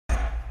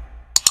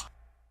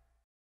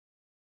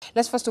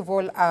Let's first of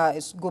all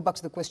go back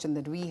to the question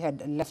that we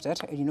had left at,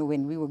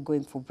 when we were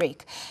going for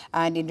break,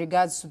 and in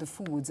regards to the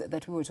foods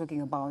that we were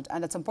talking about.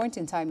 And at some point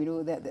in time,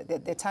 there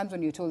are times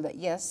when you're told that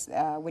yes,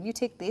 when you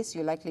take this,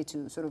 you're likely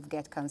to sort of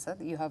get cancer.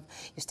 You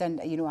stand,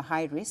 a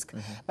high risk.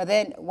 But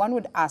then one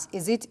would ask,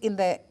 is it in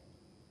the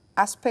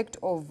aspect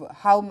of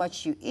how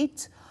much you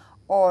eat,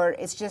 or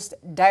it's just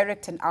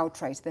direct and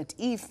outright that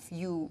if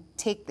you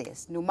take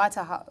this, no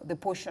matter how the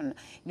portion,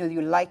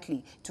 you're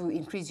likely to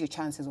increase your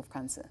chances of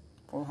cancer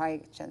or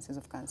high chances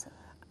of cancer?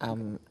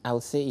 I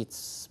would say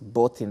it's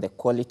both in the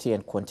quality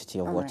and quantity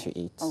of what you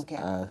eat.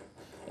 Okay.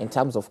 In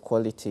terms of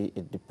quality,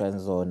 it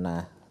depends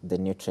on the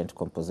nutrient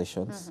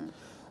compositions.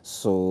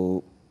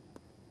 So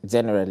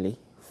generally,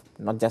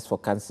 not just for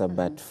cancer,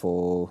 but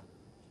for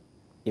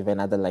even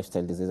other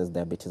lifestyle diseases,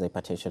 diabetes,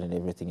 hypertension, and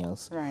everything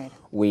else,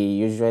 we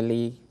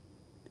usually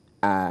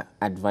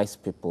advise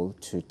people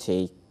to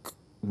take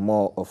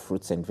more of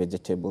fruits and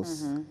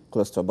vegetables.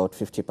 Close to about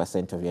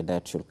 50% of your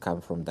diet should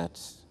come from that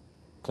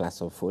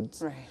class of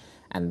foods.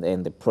 And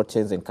then the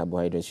proteins and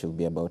carbohydrates should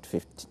be about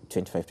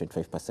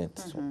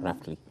 25%,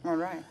 roughly. All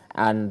right.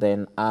 And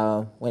then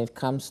when it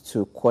comes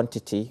to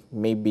quantity,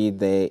 maybe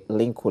the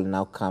link will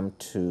now come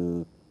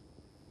to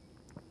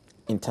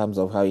in terms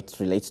of how it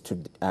relates to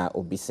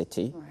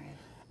obesity,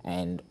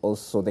 and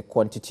also the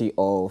quantity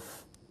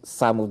of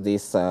some of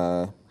these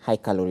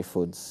high-calorie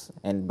foods.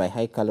 And by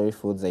high-calorie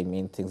foods, I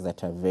mean things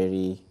that are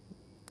very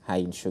high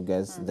in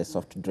sugars, the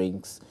soft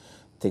drinks,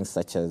 things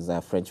such as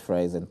French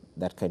fries and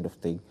that kind of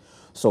thing.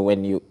 So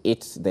when you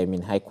eat them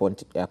in high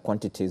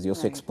quantities, you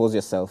also expose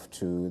yourself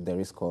to the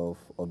risk of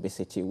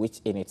obesity, which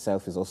in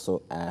itself is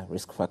also a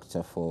risk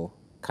factor for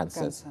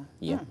cancers.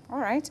 Yeah. All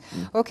right.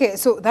 Okay,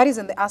 so that is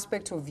in the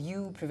aspect of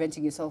you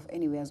preventing yourself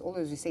anyway. As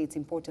always we say, it's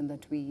important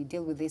that we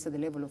deal with this at the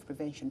level of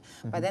prevention.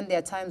 But then there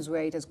are times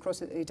where it has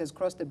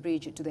crossed the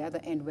bridge to the other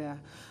end where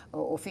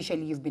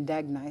officially you've been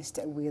diagnosed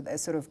with a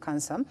sort of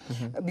cancer.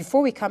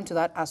 Before we come to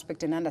that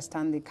aspect and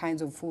understand the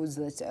kinds of foods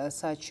that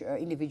such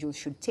individuals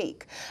should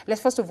take,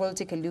 let's first of all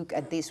take a look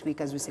at this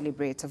week as we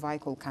celebrate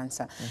cervical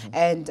cancer.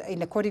 And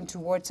according to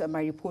what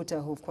my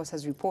reporter, who of course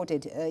has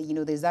reported,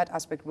 there's that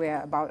aspect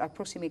where about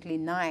approximately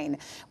 9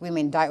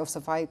 women die of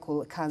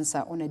cervical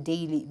cancer on a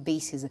daily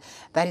basis.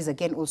 That is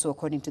again also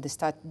according to the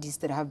studies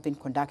that have been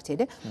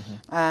conducted.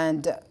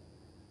 And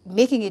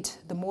making it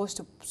the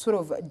most sort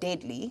of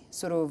deadly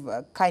sort of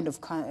kind of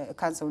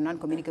cancer or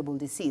non-communicable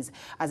disease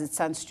as it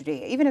stands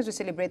today. Even as we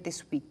celebrate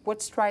this week, what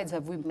strides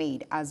have we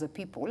made as a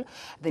people?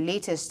 The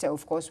latest,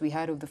 of course, we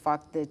heard of the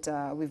fact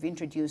that we've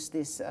introduced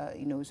this,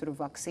 sort of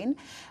vaccine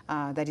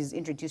that is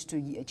introduced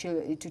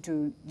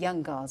to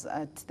young girls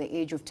at the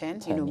age of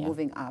 10,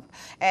 moving up.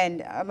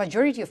 And a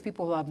majority of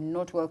people have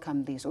not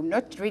welcomed this, or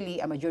not really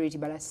a majority,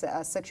 but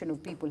a section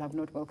of people have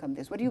not welcomed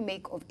this. What do you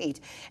make of it?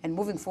 And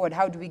moving forward,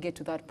 how do we get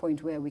to that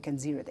point where we can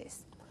zero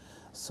this?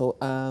 So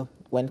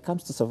when it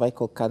comes to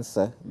cervical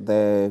cancer,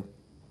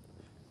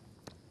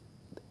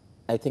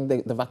 I think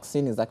the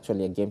vaccine is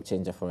actually a game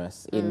changer for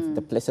us. In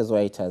the places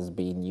where it has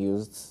been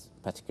used,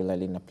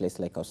 particularly in a place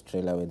like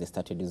Australia where they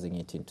started using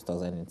it in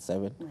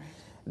 2007,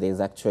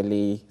 there's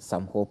actually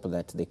some hope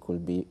that they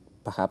could be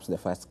perhaps the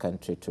first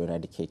country to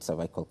eradicate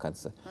cervical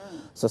cancer.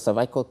 So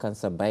cervical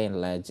cancer, by and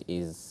large,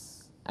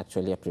 is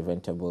actually a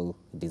preventable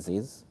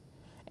disease,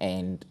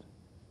 and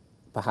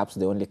perhaps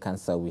the only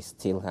cancer we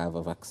still have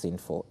a vaccine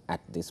for at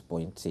this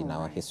point in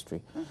our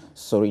history.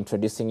 So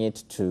introducing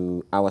it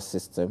to our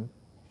system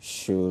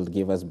should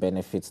give us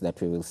benefits that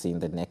we will see in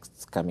the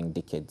next coming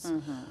decades.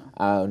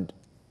 And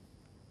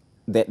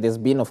there's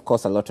been, of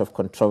course, a lot of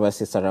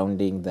controversy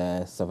surrounding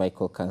the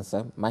cervical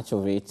cancer. Much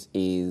of it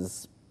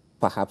is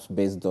perhaps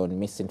based on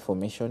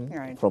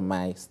misinformation, from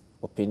my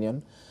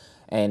opinion.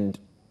 And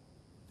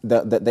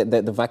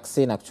the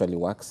vaccine actually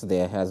works.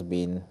 There has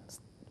been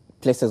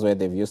places where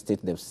they've used it,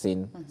 they've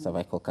seen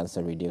cervical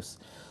cancer reduce.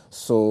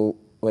 So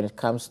when it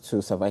comes to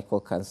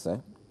cervical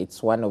cancer,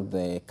 it's one of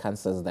the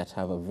cancers that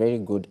have a very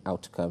good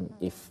outcome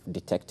if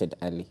detected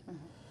early.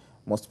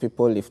 Most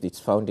people, if it's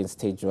found in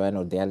stage 1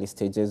 or the early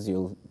stages,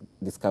 you'll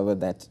discover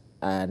that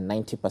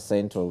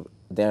 90% or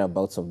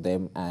thereabouts of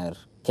them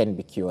can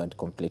be cured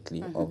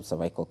completely of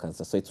cervical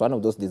cancer. So it's one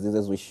of those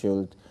diseases we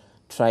should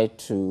try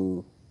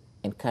to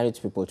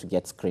encourage people to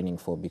get screening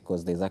for,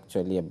 because there's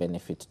actually a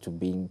benefit to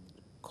being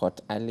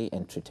caught early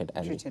and treated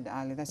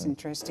early. That's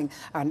interesting,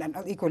 and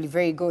equally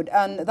very good.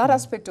 And that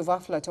aspect of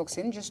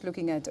aflatoxin, just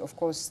looking at, of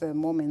course, the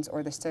moments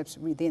or the steps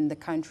within the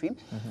country,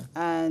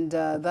 and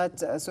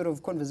that sort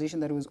of conversation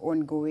that was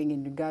ongoing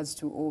in regards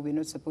to, we're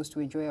not supposed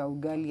to enjoy our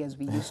ugali as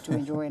we used to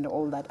enjoy and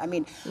all that. I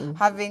mean,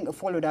 having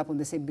followed up on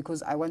the same,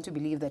 because I want to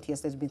believe that,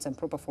 yes, there's been some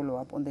proper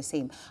follow-up on the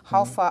same.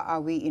 How far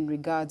are we in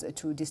regards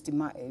to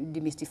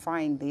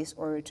demystifying this,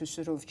 or to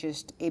sort of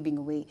just aiming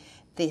away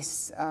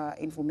this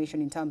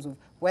information in terms of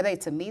whether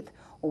it's a myth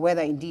or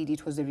whether indeed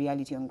it was the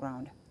reality on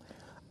ground?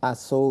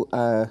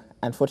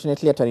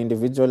 Unfortunately, at an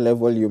individual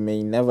level, you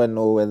may never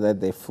know whether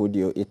the food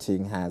you're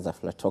eating has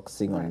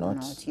aflatoxin or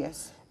not.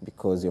 Yes.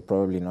 Because you're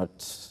probably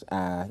not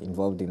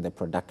involved in the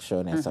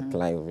production and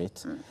supply of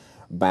it.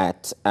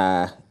 But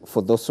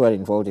for those who are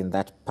involved in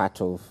that part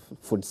of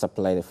food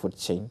supply, the food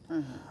chain,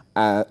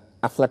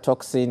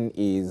 aflatoxin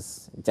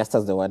is, just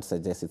as the word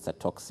suggests, it's a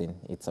toxin,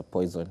 it's a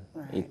poison.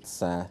 Right.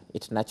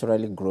 It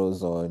naturally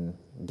grows on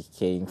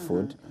decaying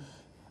food.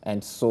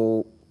 And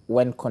so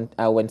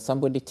when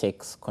somebody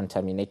takes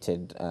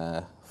contaminated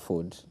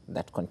food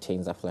that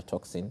contains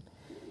aflatoxin,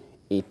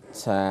 it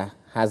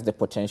has the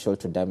potential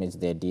to damage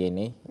their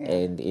DNA. Yeah.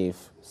 And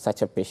if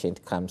such a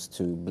patient comes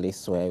to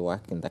Bliss, where I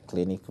work in the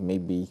clinic,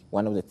 maybe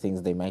one of the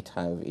things they might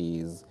have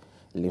is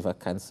liver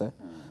cancer.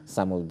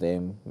 Some of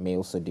them may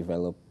also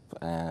develop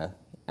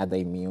other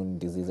immune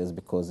diseases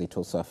because it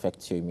also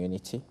affects your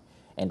immunity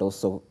and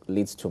also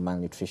leads to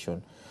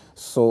malnutrition.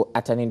 So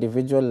at an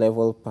individual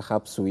level,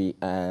 perhaps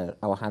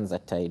our hands are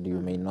tied. You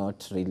may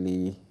not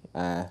really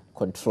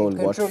control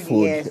what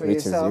food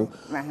reaches you.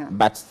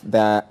 But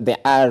there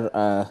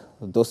are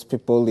those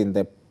people in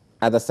the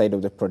other side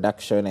of the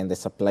production and the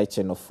supply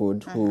chain of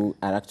food who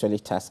are actually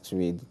tasked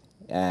with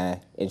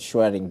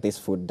ensuring this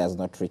food does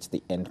not reach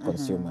the end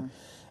consumer.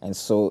 And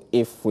so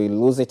if we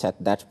lose it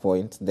at that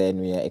point,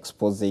 then we are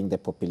exposing the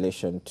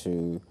population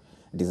to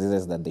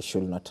diseases that they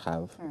should not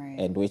have,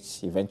 and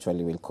which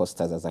eventually will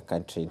cost us as a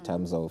country in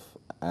terms of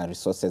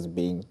resources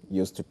being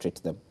used to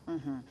treat them.